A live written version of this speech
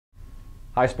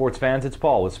Hi sports fans, it's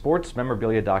Paul with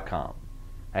SportsMemorabilia.com.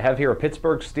 I have here a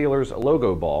Pittsburgh Steelers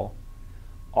logo ball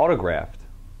autographed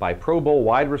by Pro Bowl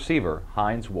wide receiver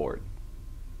Hines.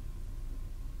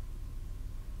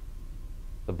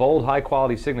 The bold,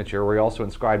 high-quality signature, where he also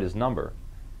inscribed his number,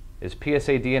 is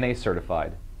PSA DNA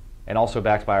certified and also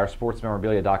backed by our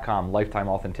SportsMemorabilia.com lifetime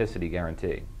authenticity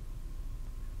guarantee.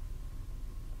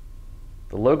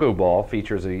 The logo ball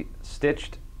features a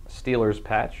stitched Steelers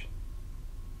patch,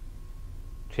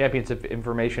 championship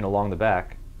information along the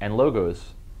back, and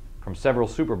logos from several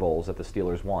Super Bowls that the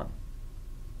Steelers won.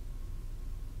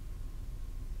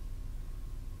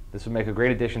 This would make a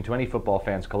great addition to any football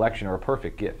fan's collection or a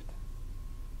perfect gift.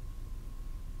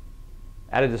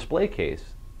 Add a display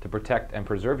case to protect and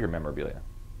preserve your memorabilia.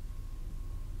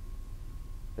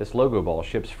 This logo ball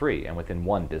ships free and within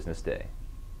one business day.